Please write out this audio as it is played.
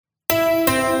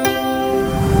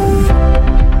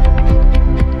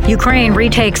Ukraine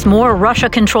retakes more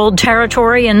Russia-controlled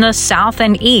territory in the south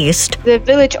and east. The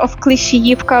village of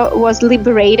Klishchiivka was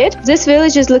liberated. This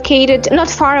village is located not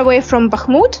far away from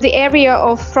Bakhmut, the area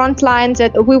of front lines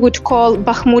that we would call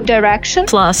Bakhmut direction.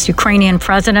 Plus, Ukrainian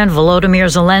President Volodymyr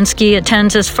Zelensky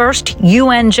attends his first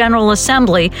UN General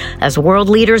Assembly as world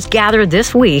leaders gather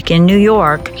this week in New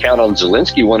York. Count on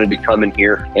Zelensky wanted to come in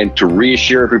here and to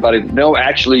reassure everybody, no,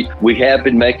 actually, we have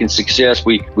been making success.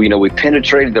 We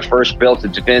penetrated the first belt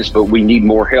of defense, but we need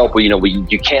more help.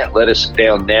 You can't let us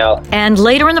down now. And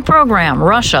later in the program,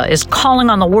 Russia is calling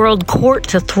on the World Court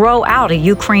to throw out a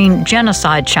Ukraine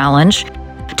genocide challenge.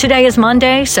 Today is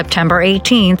Monday, September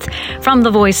 18th. From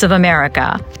the Voice of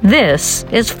America, this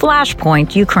is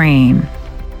Flashpoint Ukraine.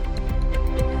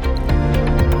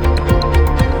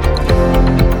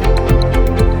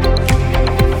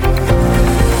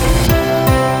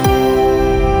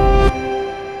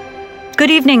 Good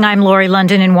evening. I'm Lori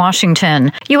London in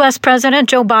Washington. U.S. President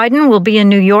Joe Biden will be in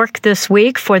New York this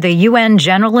week for the UN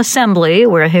General Assembly,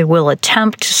 where he will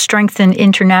attempt to strengthen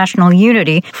international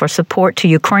unity for support to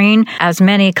Ukraine, as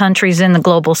many countries in the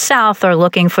global south are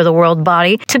looking for the world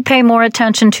body to pay more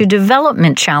attention to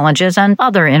development challenges and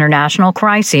other international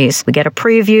crises. We get a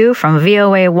preview from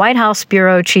VOA White House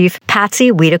Bureau Chief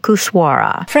Patsy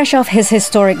Widakuswara. Fresh off his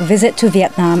historic visit to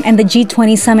Vietnam and the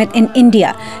G20 summit in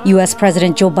India, U.S.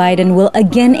 President Joe Biden will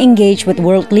again engage with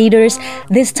world leaders,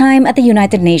 this time at the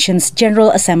United Nations General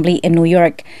Assembly in New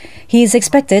York. He is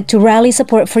expected to rally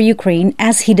support for Ukraine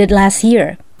as he did last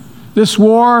year. This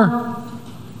war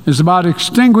is about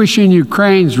extinguishing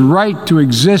Ukraine's right to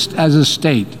exist as a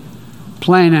state,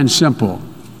 plain and simple,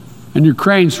 and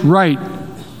Ukraine's right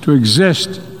to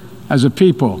exist as a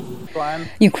people.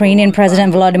 Ukrainian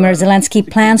President Volodymyr Zelensky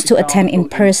plans to attend in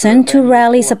person to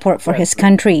rally support for his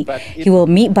country. He will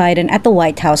meet Biden at the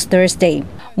White House Thursday.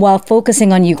 While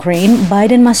focusing on Ukraine,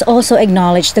 Biden must also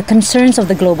acknowledge the concerns of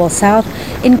the global south,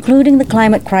 including the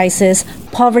climate crisis,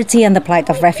 poverty and the plight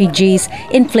of refugees,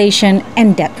 inflation,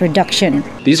 and debt reduction.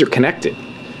 These are connected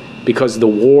because the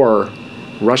war,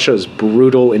 Russia's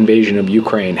brutal invasion of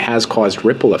Ukraine, has caused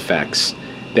ripple effects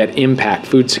that impact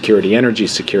food security, energy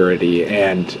security,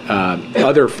 and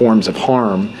other forms of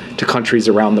harm to countries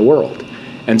around the world.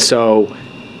 And so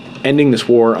ending this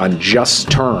war on just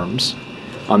terms,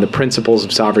 on the principles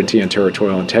of sovereignty and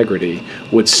territorial integrity,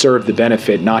 would serve the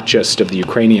benefit not just of the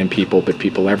Ukrainian people, but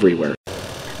people everywhere.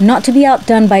 Not to be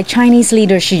outdone by Chinese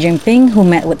leader Xi Jinping, who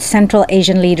met with Central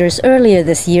Asian leaders earlier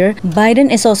this year,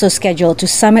 Biden is also scheduled to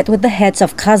summit with the heads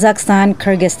of Kazakhstan,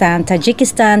 Kyrgyzstan,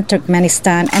 Tajikistan,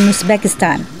 Turkmenistan, and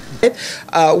Uzbekistan.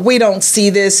 We don't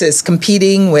see this as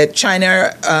competing with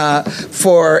China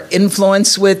for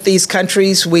influence with these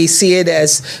countries. We see it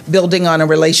as building on a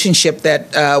relationship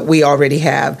that we already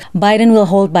have. Biden will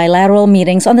hold bilateral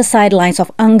meetings on the sidelines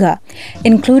of UNGA,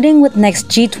 including with next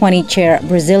G20 chair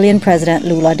Brazilian President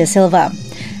Lula da Silva,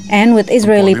 and with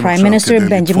Israeli Prime Minister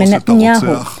Benjamin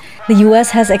Netanyahu. The U.S.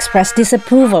 has expressed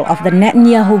disapproval of the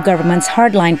Netanyahu government's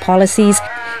hardline policies,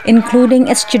 including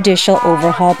its judicial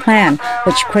overhaul plan,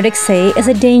 which critics say is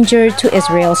a danger to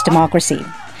Israel's democracy.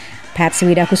 Patsy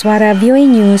Widakuswara, VOA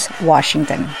News,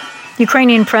 Washington.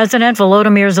 Ukrainian President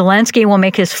Volodymyr Zelensky will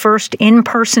make his first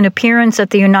in-person appearance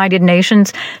at the United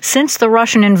Nations since the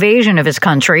Russian invasion of his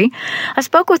country. I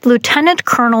spoke with Lieutenant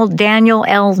Colonel Daniel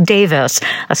L. Davis,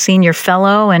 a senior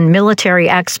fellow and military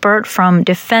expert from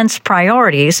Defense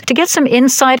Priorities, to get some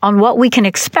insight on what we can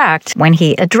expect when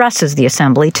he addresses the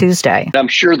Assembly Tuesday. I'm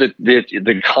sure that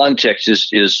the context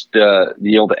is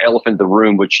the elephant in the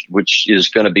room, which is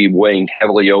going to be weighing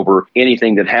heavily over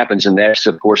anything that happens, and that's,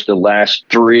 of course, the last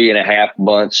 3.5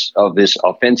 months of this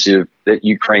offensive that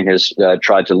Ukraine has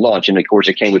tried to launch. And of course,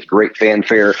 it came with great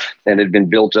fanfare and had been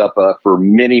built up for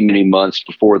many, many months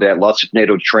before that. Lots of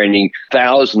NATO training,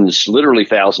 literally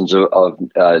thousands of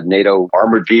NATO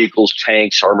armored vehicles,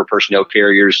 tanks, armored personnel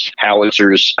carriers,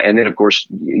 howitzers, and then, of course,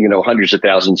 hundreds of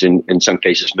thousands, in some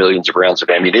cases, millions of rounds of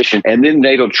ammunition, and then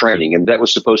NATO training. And that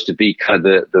was supposed to be kind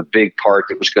of the big part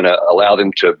that was going to allow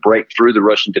them to break through the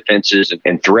Russian defenses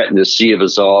and threaten the Sea of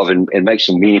Azov and make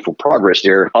some meaningful progress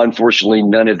there. Unfortunately,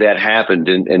 none of that happened,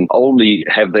 and only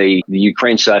have the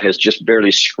Ukraine side has just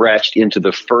barely scratched into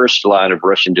the first line of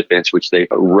Russian defense, which they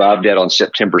arrived at on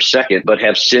September 2nd, but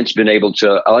have since been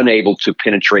unable to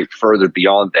penetrate further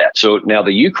beyond that. So now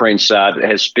the Ukraine side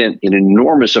has spent an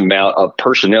enormous amount of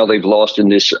personnel they've lost in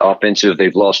this offensive.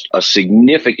 They've lost a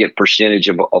significant percentage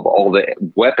of all the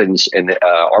weapons and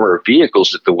armored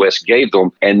vehicles that the West gave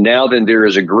them. And now then there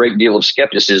is a great deal of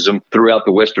skepticism throughout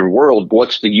the Western world.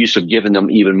 What's the use of giving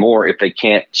them even more if they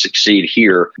can't succeed succeed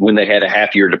here when they had a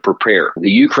half year to prepare. The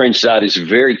Ukraine side is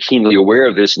very keenly aware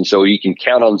of this, and so you can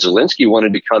count on Zelensky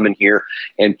wanting to come in here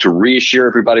and to reassure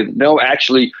everybody that, no,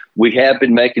 actually, we have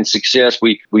been making success.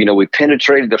 We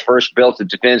penetrated the first belt of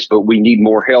defense, but we need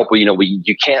more help.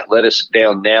 You can't let us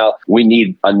down now. We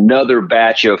need another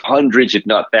batch of hundreds, if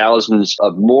not thousands,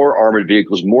 of more armored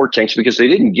vehicles, more tanks, because they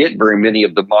didn't get very many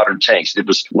of the modern tanks. There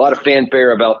was a lot of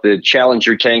fanfare about the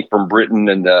Challenger tank from Britain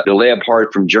and the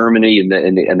Leopard from Germany and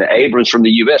the Abrams from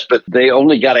the U.S., but they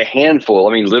only got a handful.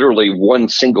 I mean, literally one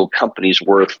single company's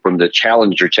worth from the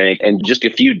Challenger tank and just a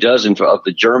few dozen of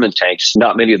the German tanks,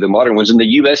 not many of the modern ones. In the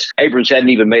U.S., Abrams hadn't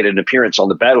even made an appearance on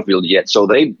the battlefield yet. So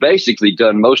they've basically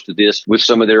done most of this with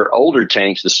some of their older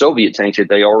tanks, the Soviet tanks that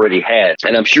they already had.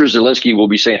 And I'm sure Zelensky will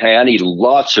be saying, hey, I need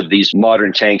lots of these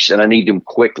modern tanks and I need them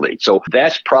quickly. So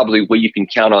that's probably what you can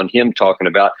count on him talking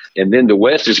about. And then the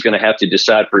West is going to have to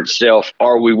decide for itself,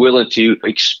 are we willing to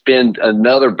expend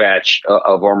another batch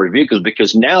of armored vehicles?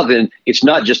 Because now then it's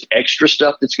not just extra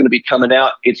stuff that's going to be coming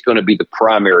out. It's going to be the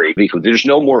primary vehicle. There's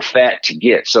no more fat to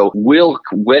get. So will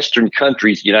Western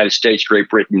countries, United States, Great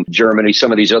Britain, Germany, some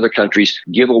of these other countries,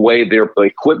 give away their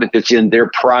equipment that's in their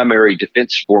primary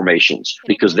defense formations?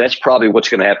 Because that's probably what's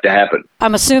going to have to happen.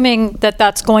 I'm assuming that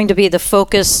that's going to be the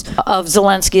focus of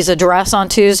Zelensky's address on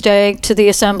Tuesday to the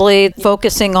Assembly,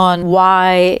 focusing on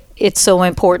why it's so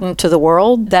important to the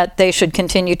world that they should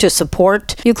continue to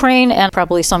support Ukraine, and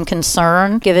probably some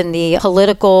concern given the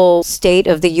political state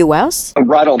of the U.S.? I'm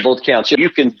right on both counts. You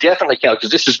can definitely count, because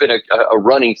this has been a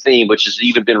running theme, which has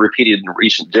even been repeated in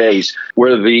recent days,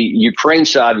 where the Ukraine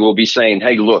side will be saying,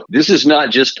 hey, look, this is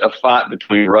not just a fight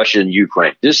between Russia and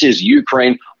Ukraine. This is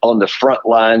Ukraine on the front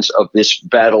lines of this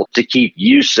battle to keep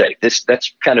you safe.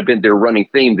 That's kind of been their running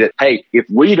theme, that, hey, if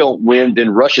we don't win,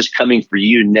 then Russia's coming for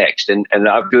you next. And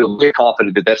I feel very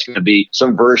confident that that's going to be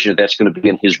some version of that's going to be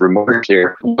in his remarks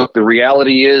there. But the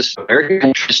reality is American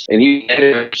interests and EU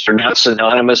interests are not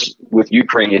synonymous with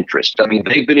Ukraine interests. I mean,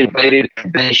 they've been invaded.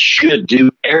 They should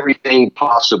do everything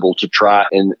possible to try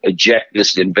and eject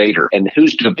this invader. And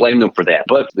who's to blame them for that?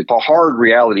 But the hard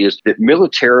reality is that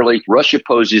militarily, Russia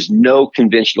poses no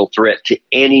conventional threat to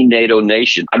any NATO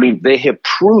nation. I mean, they have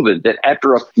proven that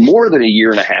after more than a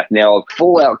year and a half now of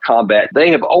full-out combat,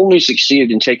 they have only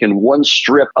succeeded in taking one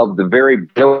strip of the very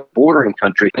bordering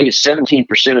country. I think it's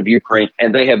 17% of Ukraine,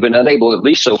 and they have been unable, at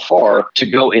least so far, to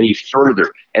go any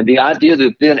further. And the idea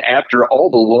that then after all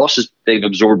the losses they've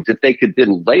absorbed, that they could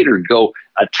then later go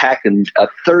attack a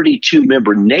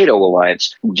 32-member NATO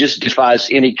alliance just defies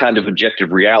any kind of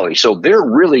objective reality. So there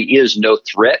really is no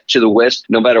threat to the West,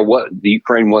 no matter what the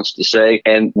Ukraine wants to say.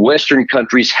 And Western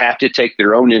countries have to take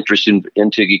their own interest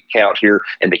into account here,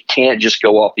 and they can't just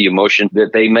go off the emotion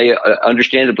that they may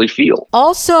understandably feel.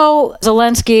 Also,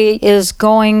 Zelensky is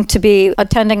going to be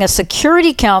attending a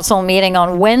Security Council meeting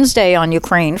on Wednesday on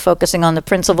Ukraine, focusing on the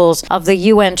principles of the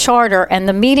UN Charter, and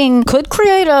the meeting could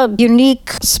create a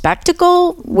unique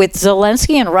spectacle with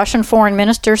Zelensky and Russian Foreign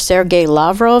Minister Sergei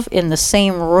Lavrov in the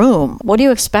same room. What do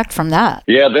you expect from that?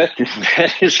 Yeah,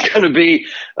 that is going to be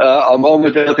a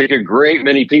moment that I think a great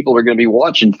many people are going to be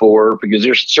watching for, because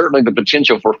there's certainly the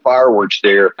potential for fireworks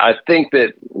there. I think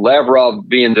that Lavrov,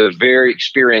 being the very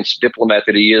experienced diplomat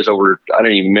that he is over, I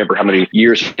don't even remember how many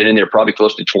years he's been in there, probably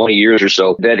close to 20 years or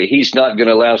so, that he's not going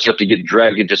to allow himself to get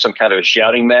dragged into some kind of a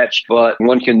shouting match. But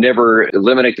one can never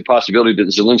eliminate the possibility that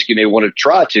Zelensky may want to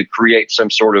try to create some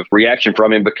sort of reaction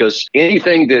from him, because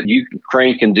anything that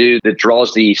Ukraine can do that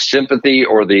draws the sympathy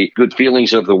or the good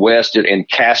feelings of the West and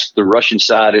casts the Russian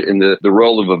side in the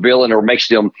role of a villain, or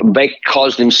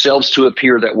cause themselves to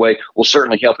appear that way, will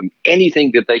certainly help him.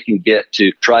 Anything that they can get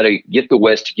to try to get the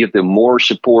West to give them more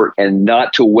support and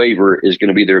not to waver is going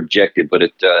to be their objective. But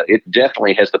it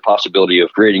definitely has the possibility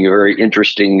of creating a very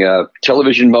interesting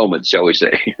television moment, shall we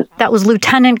say. That was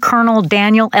Lieutenant Colonel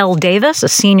Daniel L. Davis, a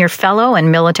senior fellow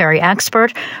and military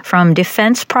expert from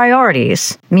Defense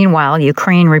Priorities. Meanwhile,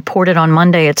 Ukraine reported on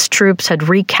Monday its troops had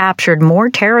recaptured more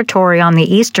territory on the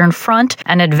Eastern Front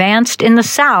and advanced in the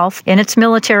south in its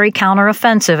military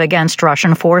counteroffensive against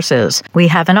Russian forces. We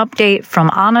have an update from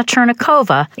Anna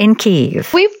Chernikova in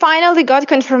Kyiv. We finally got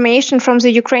confirmation from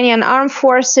the Ukrainian armed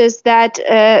forces that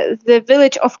the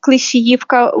village of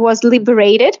Klishchiivka was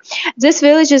liberated. This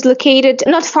village is located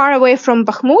not far away from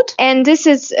Bakhmut, and this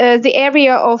is the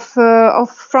area of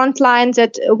front lines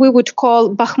that we would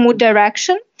call Bakhmut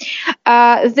direction.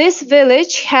 This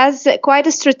village has quite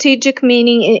a strategic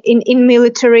meaning in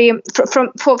military,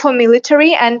 for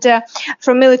military and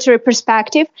from military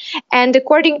perspective. And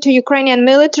according to Ukrainian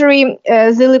military,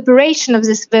 the liberation of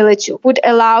this village would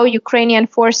allow Ukrainian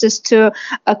forces to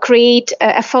create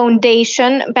a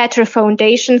foundation, better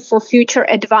foundation for future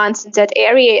advance in that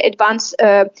area, advance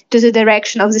to the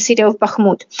direction of the city of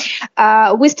Bakhmut.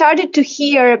 We started to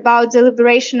hear about the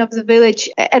liberation of the village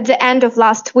at the end of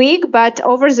last week, but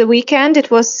over the weekend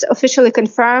it was officially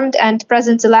confirmed, and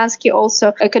President Zelensky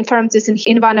also confirmed this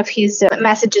in one of his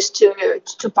messages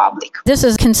to public. This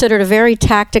is considered a very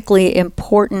tactically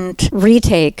important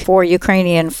retake for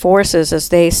Ukrainian forces, as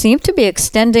they seem to be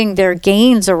extending their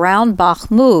gains around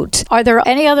Bakhmut. Are there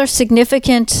any other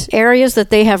significant areas that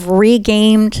they have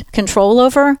regained control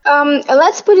over?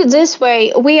 Let's put it this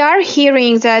way. We are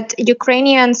hearing that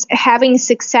Ukrainians having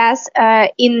success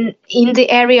in the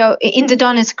area, in the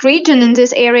Donetsk region, in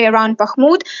this area around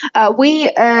Bakhmut. We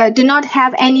do not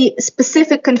have any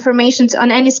specific confirmations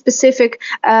on any specific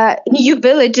new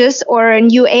villages or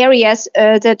new areas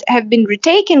that have been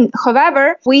retaken.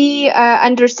 However, we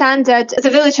understand that the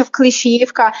village of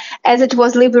Klishchiivka, as it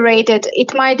was liberated,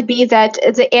 it might be that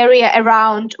the area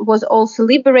around was also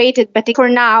liberated, but for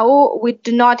now, we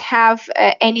do not have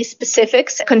any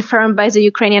specifics confirmed by the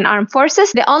Ukrainian armed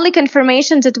forces. The only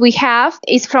confirmation that we have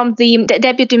is from the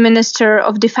Deputy Minister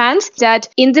of Defense that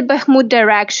in the Bakhmut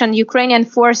direction, Ukrainian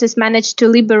forces managed to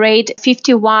liberate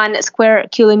 51 square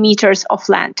kilometers of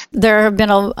land. There have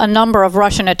been a number of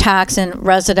Russian attacks in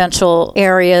residential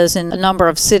areas in a number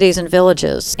of cities and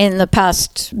villages in the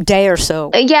past day or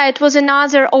so. Yeah, it was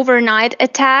another overnight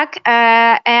attack.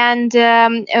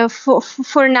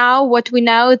 For now, what we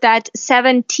know that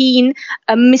 17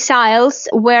 missiles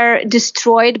were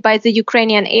destroyed by the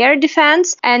Ukrainian air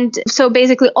defense. And so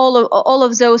basically all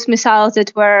of those missiles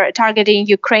that were targeting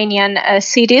Ukrainian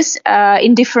cities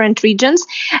in different regions.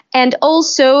 And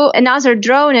also another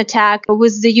drone attack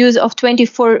with the use of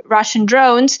 24 Russian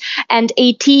drones, and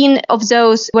 18 of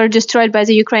those were destroyed by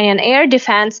the Ukrainian air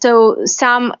defense. So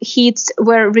some hits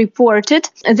were reported.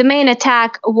 The main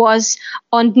attack was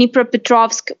on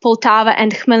Dnipropetrovsk, Poltava,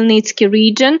 and Khmelnytsky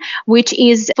region, which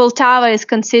is Poltava is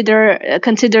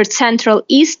considered central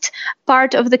east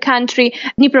part of the country.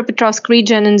 Dnipropetrovsk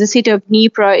region in the city of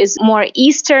Dnipro is more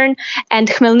eastern, and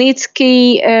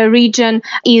Khmelnytsky region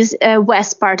is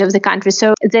west part of the country.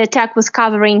 So the attack was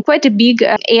covering quite a big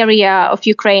area of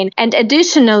Ukraine. And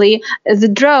additionally, the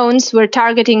drones were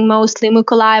targeting mostly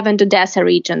Mykolaiv and Odessa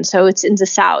region, so it's in the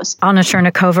south. Anna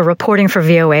Chernikova reporting for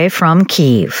VOA from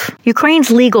Kyiv. Ukraine's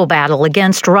legal battle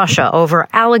against Russia over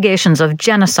allegations of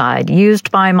genocide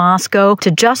used by Moscow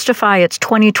to justify its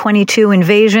 2022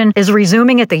 invasion is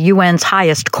resuming at the UN's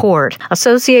highest court.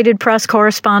 Associated Press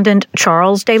correspondent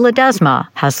Charles de Ledesma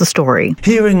has the story.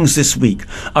 Hearings this week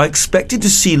are expected to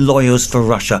see lawyers for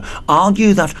Russia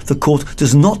argue that the court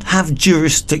does not have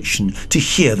jurisdiction to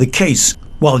hear the case,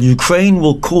 while Ukraine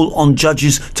will call on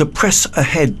judges to press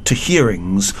ahead to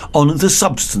hearings on the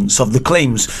substance of the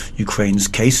claims. Ukraine's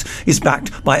case is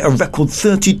backed by a record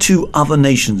 32 other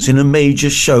nations in a major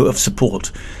show of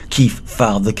support. Kyiv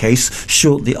filed the case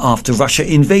shortly after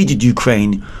Russia invaded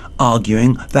Ukraine,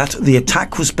 arguing that the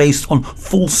attack was based on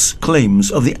false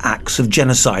claims of the acts of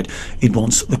genocide. It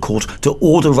wants the court to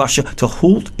order Russia to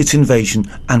halt its invasion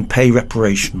and pay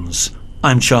reparations.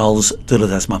 I'm Charles de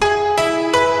Ledesma.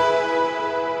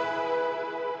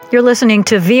 You're listening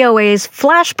to VOA's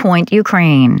FLASHPOINT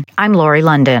Ukraine. I'm Lori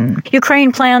London.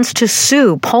 Ukraine plans to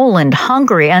sue Poland,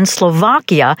 Hungary, and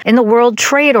Slovakia in the World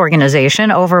Trade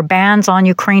Organization over bans on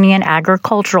Ukrainian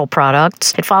agricultural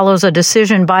products. It follows a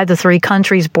decision by the three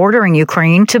countries bordering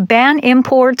Ukraine to ban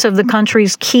imports of the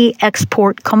country's key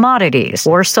export commodities.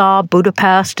 Warsaw,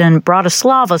 Budapest, and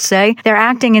Bratislava say they're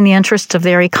acting in the interests of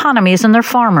their economies and their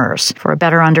farmers. For a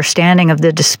better understanding of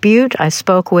the dispute, I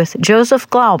spoke with Joseph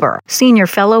Glauber, senior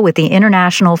fellow with the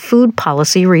International Food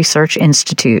Policy Research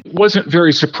Institute. It wasn't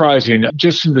very surprising,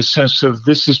 just in the sense of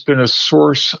this has been a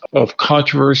source of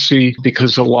controversy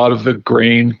because a lot of the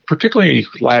grain, particularly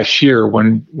last year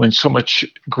when so much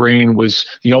grain was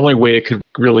the only way it could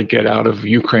really get out of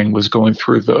Ukraine was going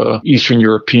through the Eastern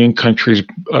European countries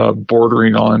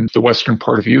bordering on the western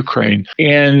part of Ukraine.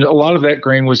 And a lot of that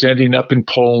grain was ending up in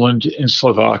Poland, in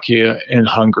Slovakia, and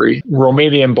Hungary.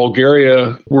 Romania and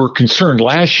Bulgaria were concerned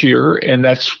last year, and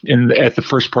that's at the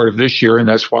first part of this year, and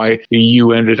that's why the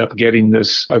EU ended up getting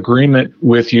this agreement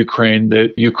with Ukraine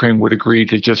that Ukraine would agree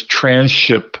to just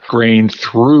transship grain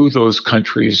through those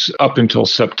countries up until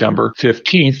September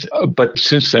 15th. But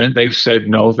since then, they've said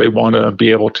no, they want to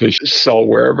be able to sell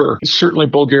wherever. Certainly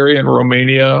Bulgaria and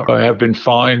Romania have been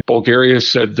fine. Bulgaria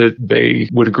said that they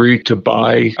would agree to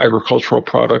buy agricultural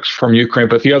products from Ukraine,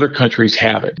 but the other countries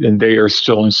haven't, and they are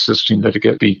still insisting that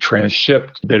it be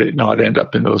transshipped, that it not end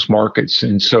up in those markets.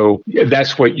 And so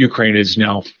that's what Ukraine is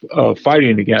now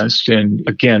fighting against. And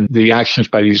again, the actions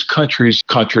by these countries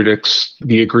contradicts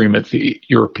the agreement the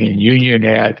European Union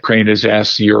had. Ukraine has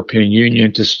asked the European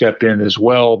Union to step in as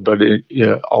well, but it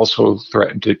also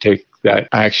threatened to take that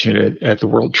action at the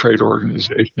World Trade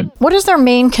Organization. What is their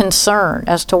main concern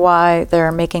as to why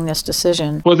they're making this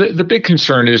decision? Well, the big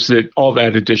concern is that all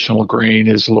that additional grain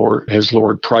has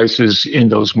lowered prices in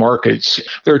those markets.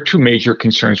 There are two major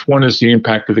concerns. One is the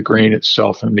impact of the grain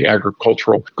itself and the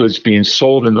agricultural goods being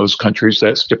sold in those countries.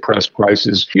 That's depressed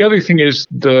prices. The other thing is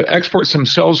the exports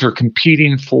themselves are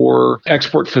competing for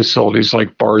export facilities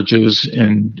like barges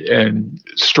and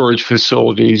storage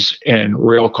facilities and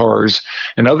rail cars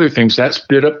and other things. That's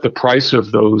bid up the price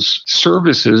of those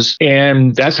services,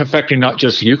 and that's affecting not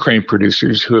just Ukraine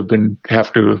producers who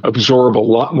have to absorb a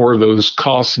lot more of those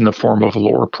costs in the form of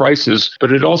lower prices,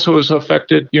 but it also has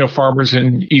affected, farmers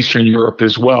in Eastern Europe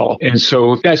as well. And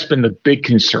so that's been the big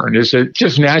concern, is that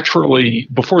just naturally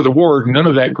before the war, none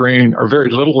of that grain or very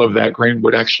little of that grain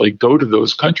would actually go to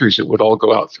those countries. It would all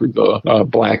go out through the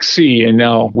Black Sea. And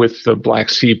now with the Black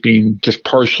Sea being just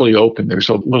partially open, there's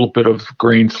a little bit of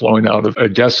grain flowing out of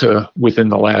Odessa within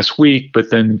the last week,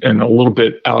 but then and a little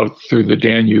bit out through the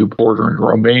Danube border in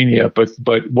Romania. But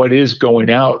what is going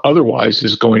out otherwise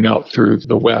is going out through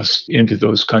the west into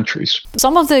those countries.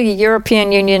 Some of the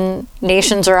European Union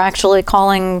nations are actually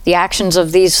calling the actions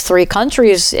of these three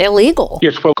countries illegal.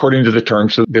 Yes, well, according to the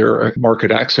terms of their market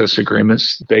access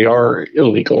agreements, they are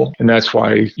illegal. And that's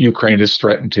why Ukraine has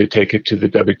threatened to take it to the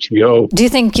WTO. Do you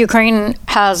think Ukraine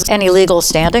has any legal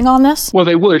standing on this? Well,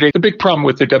 they would. The big problem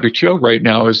with the WTO right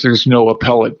now is there's no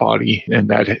appellate body, and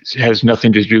that has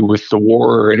nothing to do with the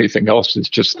war or anything else. It's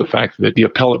just the fact that the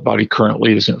appellate body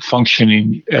currently isn't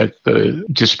functioning at the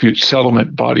dispute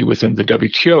settlement body within the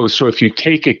WTO. So if you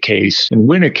take a case and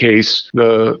win a case,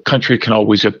 the country can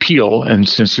always appeal. And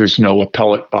since there's no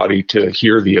appellate body to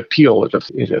hear the appeal, it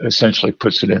essentially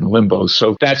puts it in limbo.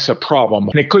 So that's a problem.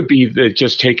 And it could be that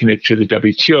just taking it to the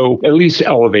WTO at least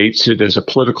elevates it as a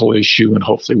political issue and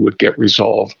hopefully would get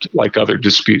resolved like other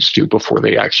disputes do before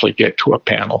they actually get to a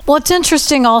panel. What's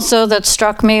interesting also that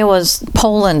struck me was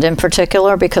Poland in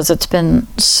particular, because it's been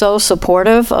so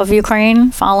supportive of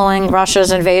Ukraine following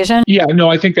Russia's invasion. Yeah, no,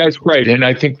 I think that's right. And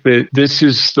I think that this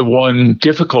is the one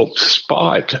difficult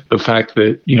spot, the fact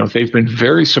that, they've been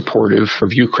very supportive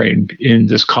of Ukraine in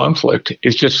this conflict.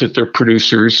 It's just that their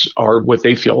producers are what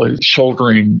they feel is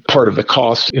shouldering part of the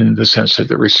cost in the sense that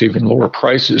they're receiving lower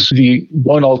prices. The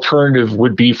one alternative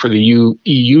would be for the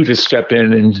EU to step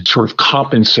in and sort of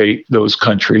compensate those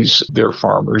countries, their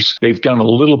farmers. They've done a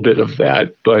little bit of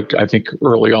that, but I think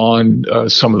early on,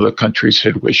 some of the countries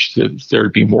had wished that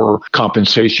there'd be more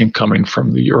compensation coming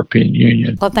from the European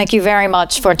Union. Well, thank you very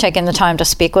much for taking the time to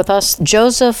speak with us.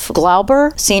 Joseph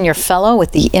Glauber, Senior Fellow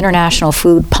with the International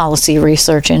Food Policy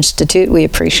Research Institute. We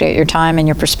appreciate your time and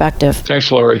your perspective.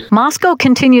 Thanks, Lori. Moscow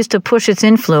continues to push its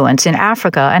influence in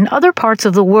Africa and other parts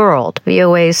of the world.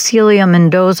 VOA's Celia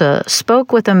Mendoza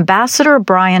spoke with Ambassador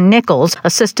Brian Nichols,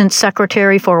 Assistant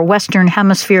Secretary for Western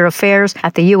Hemisphere Affairs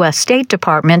at the U.S. State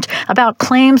Department, about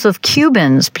claims of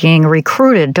Cubans being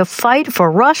recruited to fight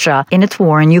for Russia in its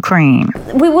war in Ukraine.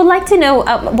 We would like to know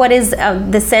what is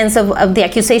the sense of the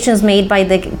accusations made by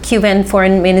the Cuban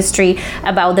Foreign Ministry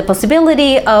about the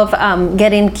possibility of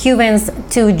getting Cubans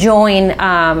to join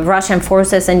Russian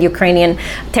forces in Ukrainian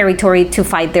territory to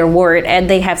fight their war. And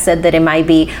they have said that it might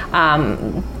be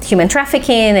human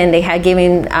trafficking, and they have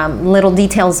given little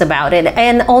details about it.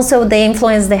 And also the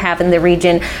influence they have in the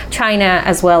region, China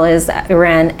as well as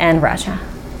Iran and Russia.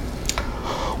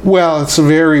 Well, it's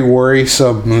very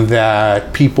worrisome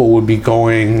that people would be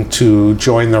going to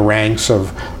join the ranks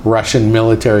of Russian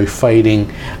military fighting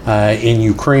in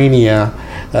Ukraine.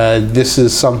 This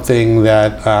is something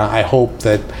that I hope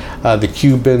that the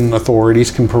Cuban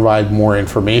authorities can provide more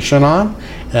information on.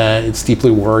 It's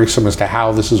deeply worrisome as to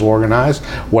how this is organized,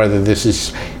 whether this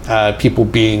is people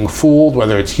being fooled,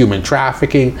 whether it's human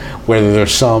trafficking, whether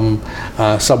there's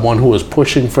someone who is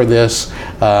pushing for this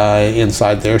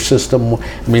inside their system.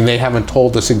 I mean, they haven't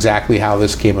told us exactly how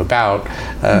this came about,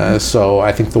 so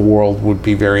I think the world would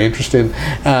be very interested,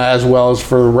 as well as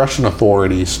for the Russian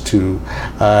authorities to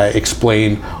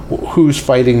explain who's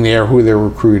fighting there, who they're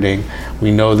recruiting.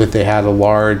 We know that they had a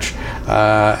large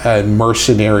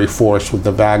mercenary force with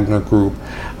the Wagner Group,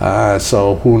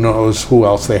 so who knows who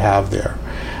else they have there.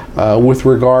 With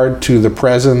regard to the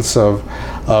presence of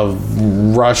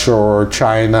Russia or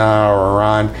China or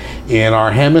Iran in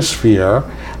our hemisphere,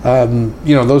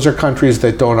 those are countries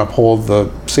that don't uphold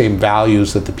the same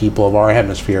values that the people of our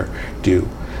hemisphere do.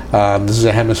 This is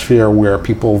a hemisphere where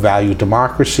people value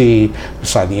democracy.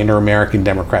 Beside the Inter-American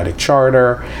Democratic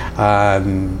Charter,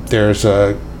 there's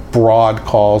a broad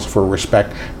calls for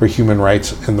respect for human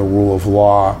rights and the rule of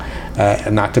law,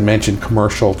 and not to mention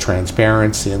commercial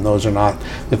transparency, and those are not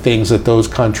the things that those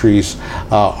countries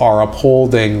are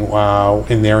upholding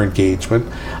in their engagement.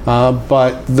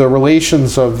 But the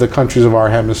relations of the countries of our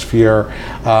hemisphere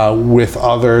with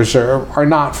others are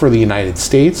not for the United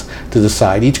States to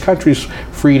decide. Each country is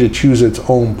free to choose its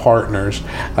own partners,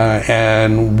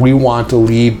 and we want to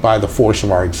lead by the force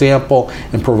of our example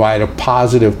and provide a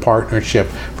positive partnership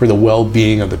for the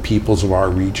well-being of the peoples of our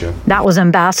region. That was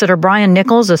Ambassador Brian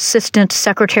Nichols, Assistant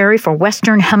Secretary for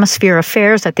Western Hemisphere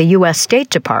Affairs at the U.S. State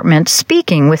Department,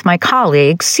 speaking with my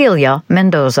colleague Celia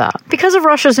Mendoza. Because of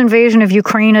Russia's invasion of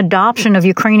Ukraine, adoption of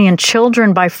Ukrainian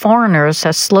children by foreigners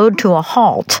has slowed to a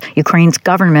halt. Ukraine's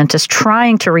government is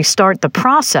trying to restart the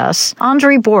process.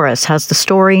 Andrei Boris has the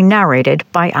story narrated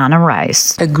by Anna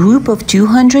Rice. A group of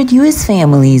 200 U.S.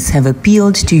 families have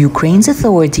appealed to Ukraine's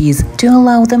authorities to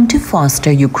allow them to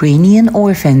foster Ukrainian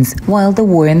orphans while the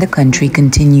war in the country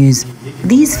continues.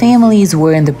 These families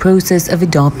were in the process of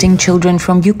adopting children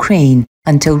from Ukraine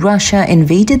until Russia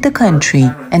invaded the country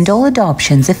and all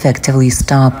adoptions effectively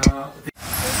stopped.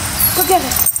 Look at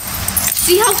it.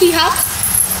 See how he hops?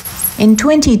 In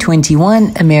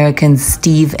 2021, Americans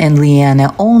Steve and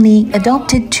Leanna Olney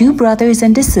adopted 2 brothers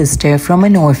and a sister from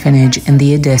an orphanage in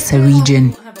the Odessa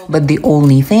region. But the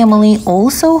Olney family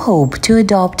also hoped to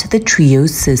adopt the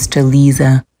trio's sister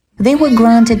Lisa. They were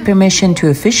granted permission to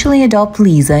officially adopt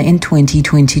Lisa in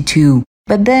 2022.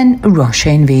 But then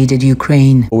Russia invaded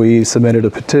Ukraine. We submitted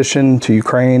a petition to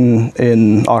Ukraine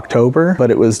in October,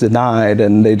 but it was denied.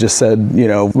 And they just said,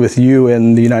 with you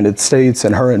in the United States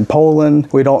and her in Poland,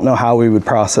 we don't know how we would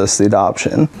process the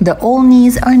adoption. The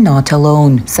Olneys are not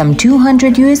alone. Some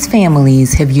 200 U.S.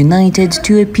 families have united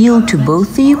to appeal to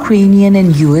both the Ukrainian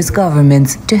and U.S.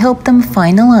 governments to help them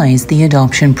finalize the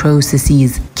adoption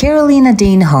processes. Carolina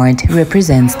Danehart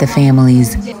represents the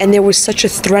families. And there was such a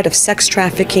threat of sex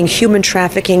trafficking, human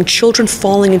trafficking, children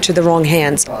falling into the wrong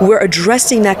hands. We're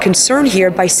addressing that concern here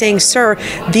by saying, sir,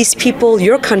 these people,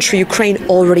 your country, Ukraine,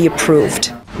 already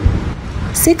approved.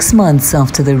 6 months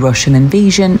after the Russian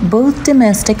invasion, both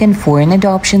domestic and foreign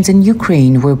adoptions in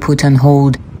Ukraine were put on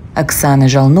hold. Oksana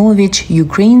Zhalnovich,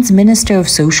 Ukraine's Minister of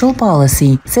Social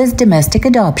Policy, says domestic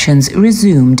adoptions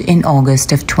resumed in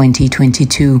August of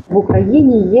 2022.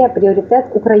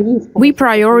 We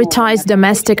prioritize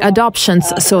domestic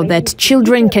adoptions so that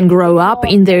children can grow up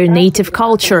in their native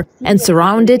culture and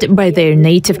surrounded by their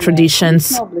native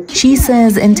traditions. She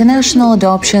says international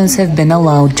adoptions have been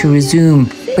allowed to resume,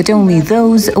 but only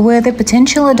those where the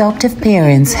potential adoptive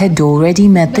parents had already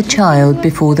met the child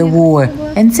before the war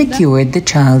and secured the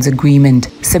child's agreement.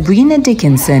 Sabrina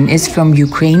Dickinson is from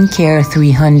Ukraine Care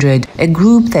 300, a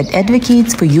group that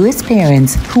advocates for U.S.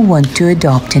 parents who want to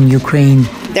adopt in Ukraine.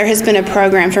 There has been a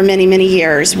program for many, many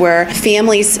years where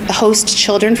families host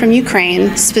children from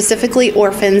Ukraine, specifically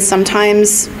orphans,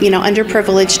 sometimes,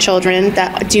 underprivileged children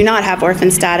that do not have orphan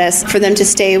status, for them to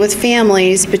stay with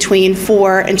families between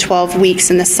 4 and 12 weeks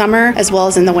in the summer as well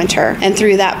as in the winter. And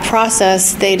through that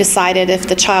process, they decided if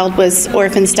the child was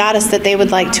orphan status that they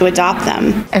would like to adopt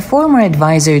them. A former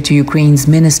advisor to Ukraine's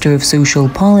Minister of Social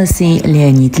Policy,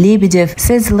 Leonid Lebedev,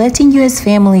 says letting U.S.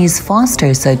 families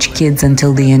foster such kids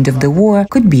until the end of the war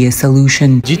could be a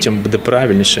solution.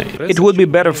 It would be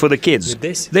better for the kids.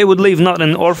 They would live not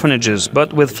in orphanages,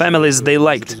 but with families they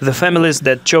liked, the families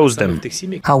that chose them.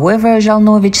 However,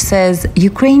 Zhalnovich says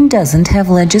Ukraine doesn't have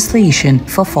legislation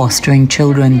for fostering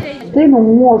children.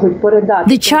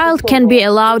 The child can be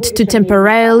allowed to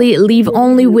temporarily live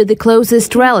only with the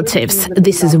closest relatives.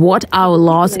 This is what our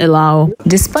laws allow.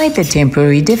 Despite the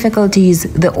temporary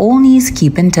difficulties, the Olneys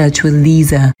keep in touch with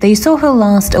Lisa. They saw her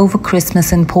last over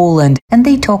Christmas in Poland, and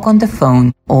they talk on the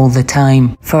phone all the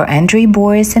time. For Andrei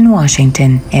Boris in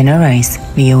Washington, Anna Rice,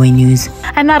 VOA News.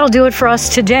 And that'll do it for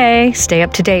us today. Stay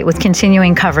up to date with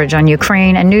continuing coverage on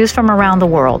Ukraine and news from around the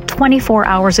world 24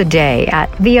 hours a day at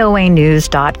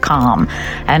voanews.com.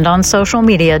 And on social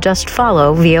media, just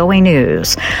follow VOA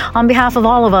News. On behalf of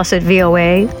all of us at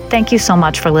VOA, thank you so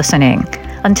much for listening.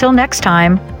 Until next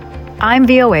time, I'm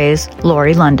VOA's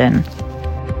Lori London.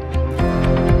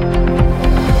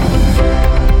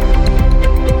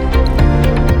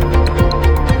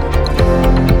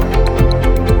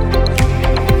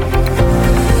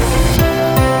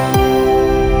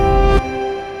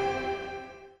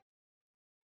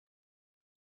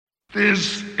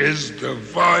 This is the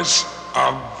voice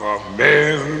of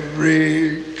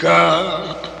America.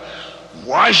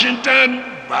 Washington,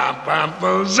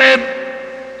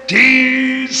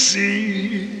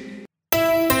 DC.